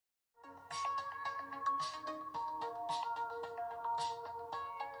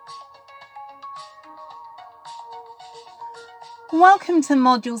Welcome to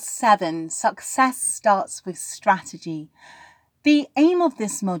Module 7, Success Starts with Strategy. The aim of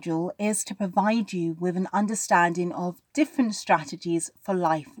this module is to provide you with an understanding of different strategies for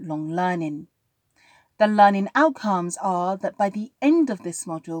lifelong learning. The learning outcomes are that by the end of this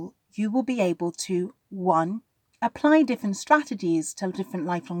module, you will be able to 1. Apply different strategies to different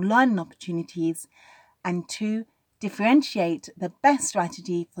lifelong learning opportunities, and 2. Differentiate the best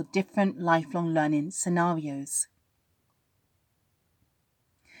strategy for different lifelong learning scenarios.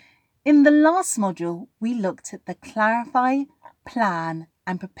 In the last module, we looked at the clarify, plan,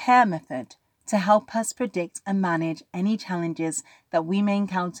 and prepare method to help us predict and manage any challenges that we may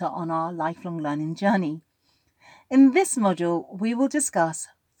encounter on our lifelong learning journey. In this module, we will discuss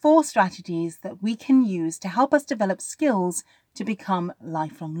 4 strategies that we can use to help us develop skills to become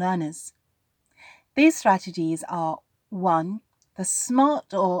lifelong learners. These strategies are 1. The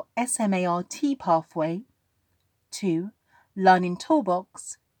SMART or SMART pathway, 2. Learning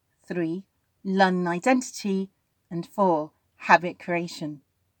Toolbox, 3. Learning Identity, and 4. Habit Creation.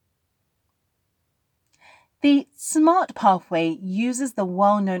 The SMART pathway uses the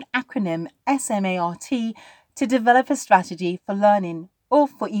well-known acronym SMART to develop a strategy for learning or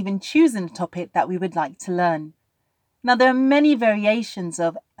for even choosing a topic that we would like to learn. Now, there are many variations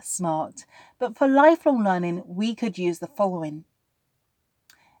of SMART, but for lifelong learning, we could use the following.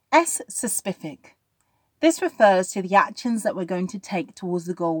 S specific. This refers to the actions that we're going to take towards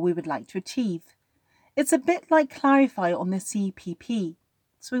the goal we would like to achieve. It's a bit like clarify on the CPP,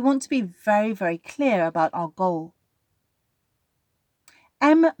 so we want to be very, very clear about our goal.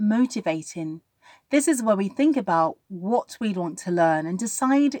 M motivating. This is where we think about what we want to learn and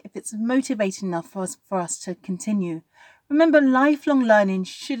decide if it's motivating enough for us to continue. Remember, lifelong learning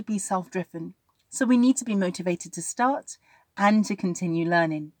should be self-driven, so we need to be motivated to start and to continue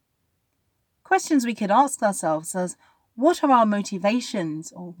learning. Questions we could ask ourselves are, what are our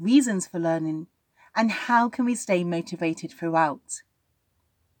motivations or reasons for learning, and how can we stay motivated throughout?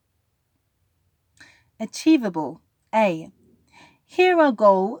 Achievable. A. Here our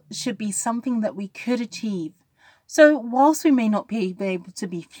goal should be something that we could achieve. So whilst we may not be able to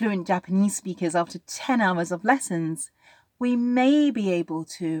be fluent Japanese speakers after 10 hours of lessons, we may be able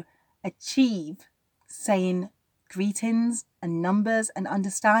to achieve saying greetings and numbers and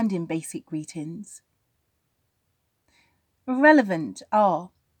understanding basic greetings. Relevant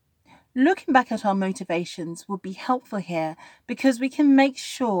are. Looking back at our motivations would be helpful here because we can make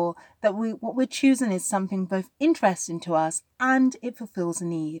sure that what we're choosing is something both interesting to us and it fulfills a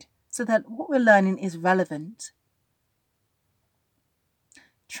need, so that what we're learning is relevant.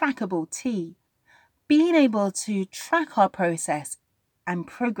 Trackable T. Being able to track our process and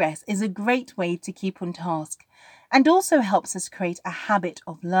progress is a great way to keep on task and also helps us create a habit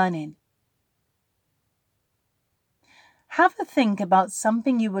of learning. Have a think about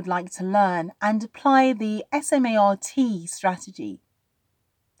something you would like to learn and apply the SMART strategy.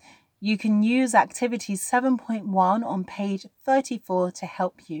 You can use Activity 7.1 on page 34 to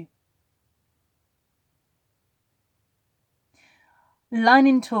help you.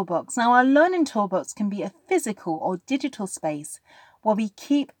 Learning Toolbox. Now, our Learning Toolbox can be a physical or digital space where we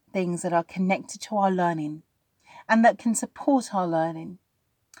keep things that are connected to our learning and that can support our learning.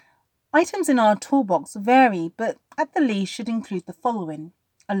 Items in our toolbox vary, but at the least should include the following: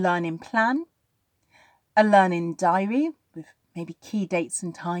 a learning plan, a learning diary with maybe key dates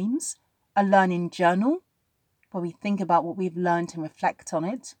and times, a learning journal where we think about what we've learned and reflect on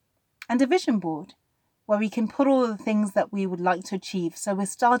it, and a vision board where we can put all the things that we would like to achieve. So we're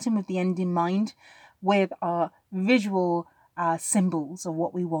starting with the end in mind with our visual symbols of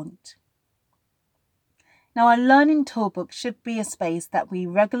what we want. Now, our Learning Toolbox should be a space that we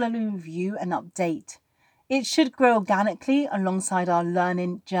regularly review and update. It should grow organically alongside our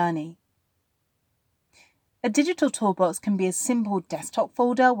learning journey. A digital toolbox can be a simple desktop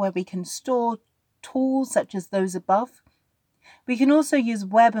folder where we can store tools such as those above. We can also use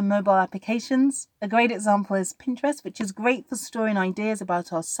web and mobile applications. A great example is Pinterest, which is great for storing ideas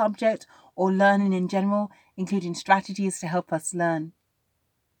about our subject or learning in general, including strategies to help us learn.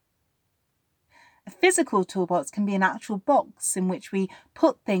 A physical toolbox can be an actual box in which we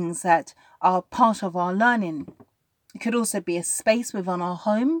put things that are part of our learning. It could also be a space within our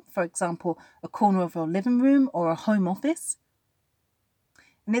home, for example, a corner of our living room or a home office.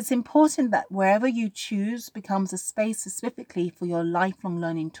 And it's important that wherever you choose becomes a space specifically for your lifelong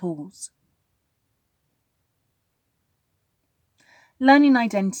learning tools. Learning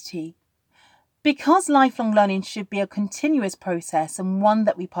identity. Because lifelong learning should be a continuous process and one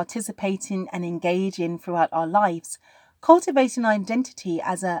that we participate in and engage in throughout our lives, cultivating our identity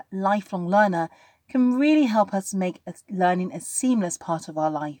as a lifelong learner can really help us make learning a seamless part of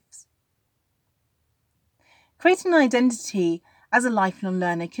our lives. Creating an identity as a lifelong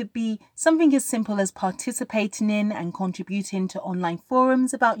learner could be something as simple as participating in and contributing to online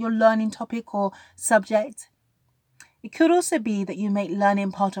forums about your learning topic or subject. It could also be that you make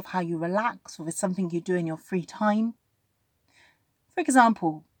learning part of how you relax or it's something you do in your free time. For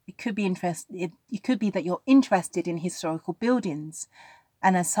example, it could be that you're interested in historical buildings,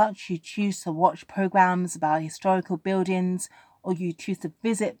 and as such you choose to watch programs about historical buildings, or you choose to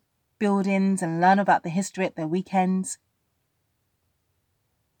visit buildings and learn about the history at their weekends.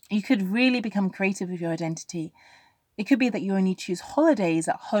 You could really become creative with your identity. It could be that you only choose holidays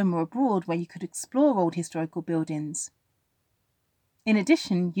at home or abroad where you could explore old historical buildings. In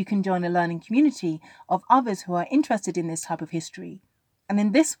addition, you can join a learning community of others who are interested in this type of history. And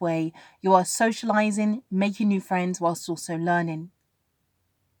in this way, you are socializing, making new friends whilst also learning.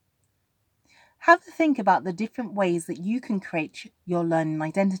 Have a think about the different ways that you can create your learning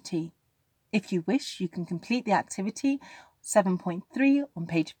identity. If you wish, you can complete the activity 7.3 on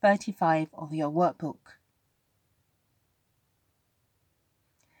page 35 of your workbook.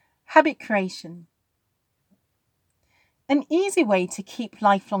 Habit creation. An easy way to keep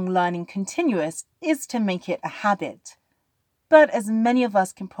lifelong learning continuous is to make it a habit. But as many of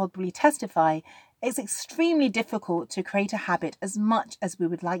us can probably testify, it's extremely difficult to create a habit as much as we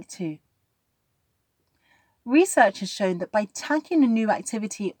would like to. Research has shown that by tacking a new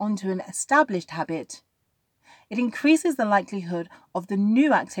activity onto an established habit, it increases the likelihood of the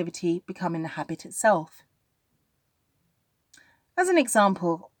new activity becoming a habit itself. As an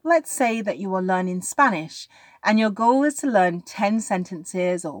example, let's say that you are learning Spanish and your goal is to learn 10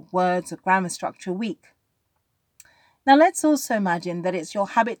 sentences or words or grammar structure a week. Now let's also imagine that it's your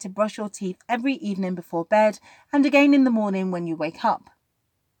habit to brush your teeth every evening before bed and again in the morning when you wake up.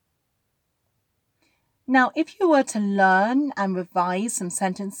 Now, if you were to learn and revise some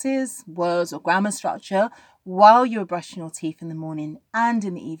sentences, words, or grammar structure while you were brushing your teeth in the morning and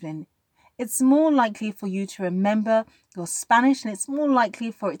in the evening, it's more likely for you to remember your Spanish and it's more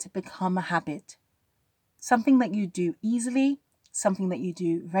likely for it to become a habit. Something that you do easily, something that you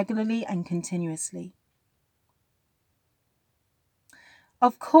do regularly and continuously.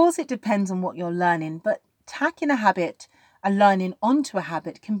 Of course, it depends on what you're learning, but tacking a learning onto a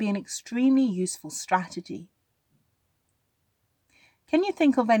habit can be an extremely useful strategy. Can you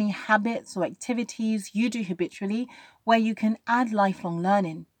think of any habits or activities you do habitually where you can add lifelong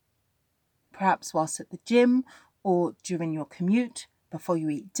learning? Perhaps whilst at the gym, or during your commute, before you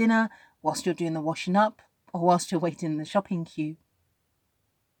eat dinner, whilst you're doing the washing up, or whilst you're waiting in the shopping queue.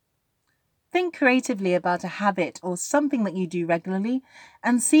 Think creatively about a habit or something that you do regularly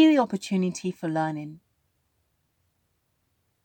and see the opportunity for learning.